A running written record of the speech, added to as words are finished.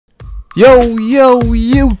Yo,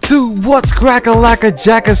 YouTube, what's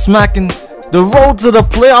crack-a-lack-a-jack-a smacking? The road to the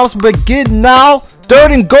playoffs begin now.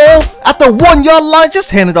 3rd and goal at the 1-yard line.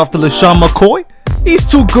 Just hand it off to LeSean McCoy. He's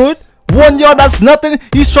too good. 1 yard, that's nothing.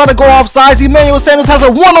 He's trying to go offsides. Emmanuel Sanders has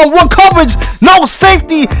a one-on-one coverage. No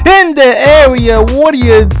safety in the area. What are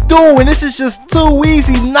you doing? This is just too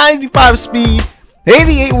easy. 95 speed,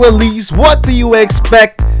 88 release. What do you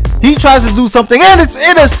expect? He tries to do something and it's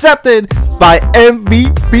intercepted by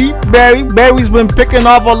MVP Barry. Barry's been picking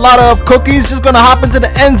off a lot of cookies. Just gonna hop into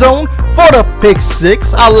the end zone for the pick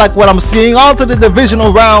 6. I like what I'm seeing. On to the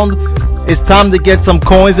divisional round. It's time to get some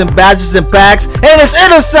coins and badges and packs, and it's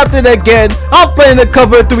intercepted again. I'm playing the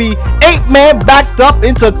cover 3. 8-man backed up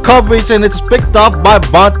into coverage, and it's picked off by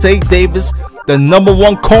Vontae Davis, the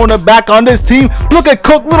 #1 cornerback on this team. Look at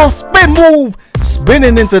Cook, little spin move,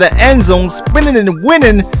 spinning into the end zone, spinning and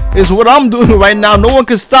winning is what I'm doing right now. No one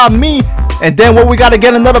can stop me. And then what we got to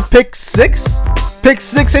get another pick 6. Pick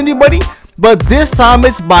 6, anybody? But this time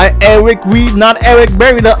it's by Eric Reed, not Eric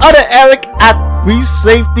Berry, the other Eric at free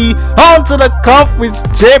safety. On to the conference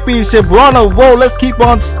championship. We're on a roll. Let's keep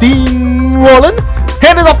on steamrolling.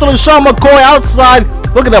 Hand it off to LeSean McCoy outside.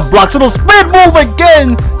 Look at the blocks. It'll spin move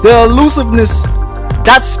again. The elusiveness.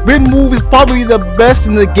 That spin move is probably the best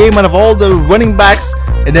in the game out of all the running backs.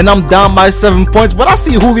 And then I'm down by 7 points. But I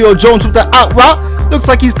see Julio Jones with the out route. Looks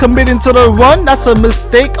like he's committing to the run. That's a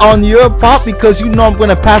mistake on your part because you know I'm going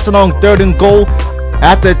to pass it on 3rd and goal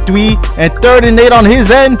at the 3 and 3rd and 8 on his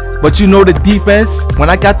end. But you know the defense. When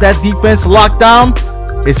I got that defense locked down,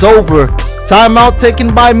 it's over. Timeout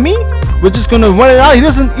taken by me. We're just going to run it out. He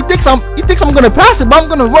thinks I'm going to pass it, but I'm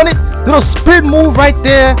going to run it. Little spin move right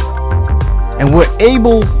there. And we're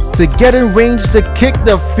able to get in range to kick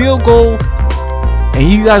the field goal. And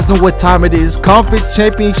you guys know what time it is. Conference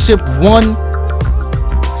Championship 1.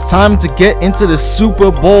 It's time to get into the Super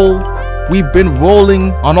Bowl. We've been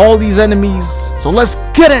rolling on all these enemies, so let's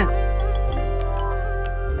get it.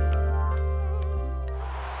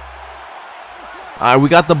 All right, we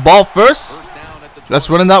got the ball first. Let's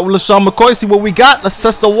run it out with LeSean McCoy, see what we got. Let's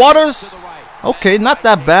test the waters. Okay, not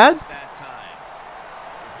that bad.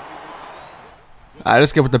 All right,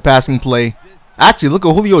 let's get with the passing play. Actually, look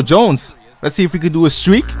at Julio Jones. Let's see if we could do a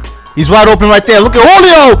streak. He's wide open right there. Look at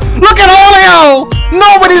Julio. Look at Julio.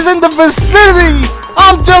 Nobody's in the vicinity.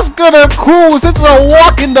 I'm just gonna cruise. It's a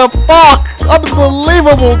walk in the park.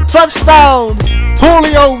 Unbelievable touchdown,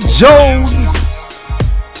 Julio Jones.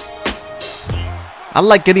 I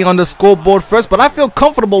like getting on the scoreboard first, but I feel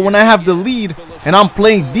comfortable when I have the lead and I'm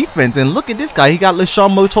playing defense. And look at this guy. He got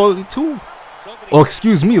LeSean McCoy too. Oh,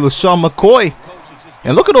 excuse me, LeSean McCoy.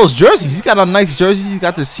 And look at those jerseys. He's got a nice jerseys. He's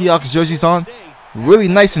got the Seahawks jerseys on. Really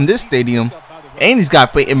nice in this stadium. And he's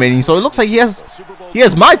got Peyton Manning. So it looks like he has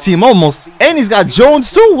my team almost. And he's got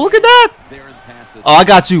Jones too. Look at that. Oh, I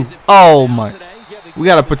got you. Oh my. We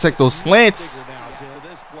got to protect those slants.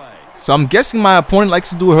 So I'm guessing my opponent likes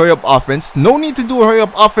to do a hurry up offense. No need to do a hurry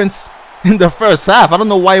up offense in the first half. I don't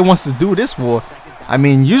know why he wants to do this for. I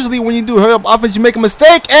mean, usually when you do hurry up offense, you make a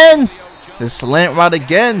mistake. And the slant route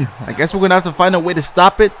again. I guess we're going to have to find a way to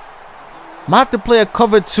stop it. Might have to play a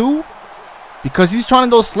cover 2. Because he's trying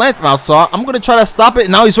to go slant route, so I'm going to try to stop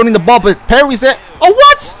it. Now he's running the ball, but Perry's there. Oh,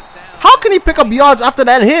 what? How can he pick up yards after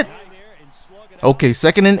that hit? Okay,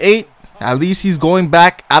 2nd and 8. At least he's going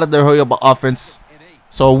back out of the hurry-up offense.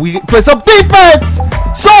 So we play some defense.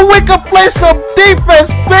 So we can play some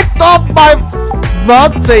defense. Picked off by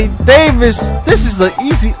Vontae Davis. This is an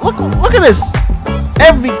easy. Look at this.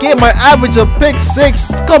 Every game I average a pick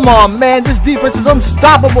 6. Come on, man. This defense is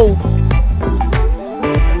unstoppable.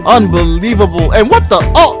 Unbelievable. And what the?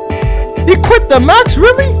 Oh, he quit the match?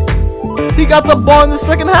 Really? He got the ball in the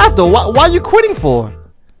 2nd half though. Why are you quitting for?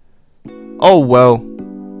 Oh well,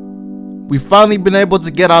 we finally been able to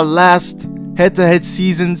get our last head-to-head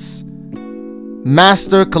seasons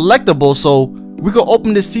master collectible, so we can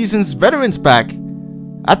open this season's veterans pack.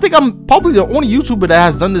 I think I'm probably the only YouTuber that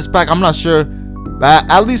has done this pack. I'm not sure, but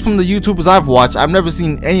at least from the YouTubers I've watched, I've never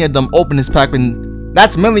seen any of them open this pack, and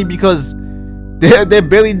that's mainly because they're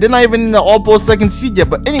not even in the All-Pro 2nd seed yet.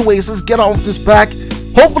 But anyways, let's get on with this pack.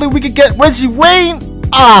 Hopefully we can get Reggie Wayne.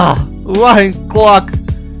 Ryan Clark.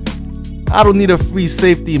 I don't need a free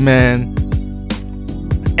safety, man.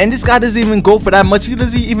 And this guy doesn't even go for that much. He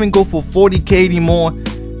doesn't even go for 40K anymore.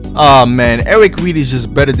 Oh man, Eric Reed is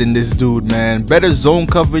just better than this dude, man. Better zone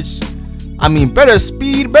coverage. I mean, better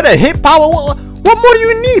speed, better hit power. What more do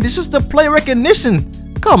you need? It's just the play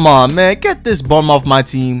recognition. Come on, man. Get this bum off my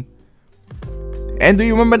team. And do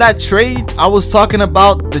you remember that trade I was talking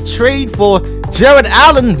about? The trade for Jared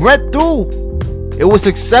Allen went through. It was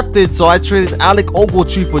accepted, so I traded Alec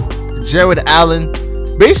Ogletree for Jared Allen,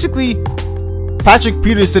 basically Patrick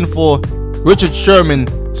Peterson for Richard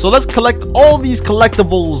Sherman. So let's collect all these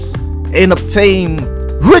collectibles and obtain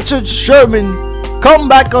Richard Sherman. Come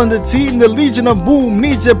back on the team. The Legion of Boom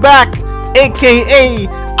needs you back, aka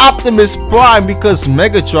Optimus Prime, because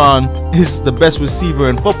Megatron is the best receiver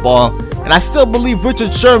in football, and I still believe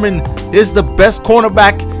Richard Sherman is the best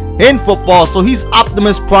cornerback in football. So he's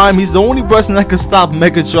Optimus Prime. He's the only person that can stop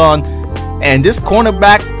Megatron, and this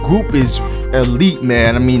cornerback group is elite,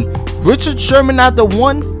 man. I mean, Richard Sherman at the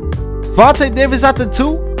 1, Vontae Davis at the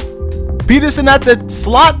 2, Peterson at the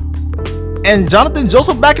slot, and Jonathan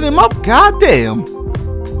Joseph backing him up. God damn.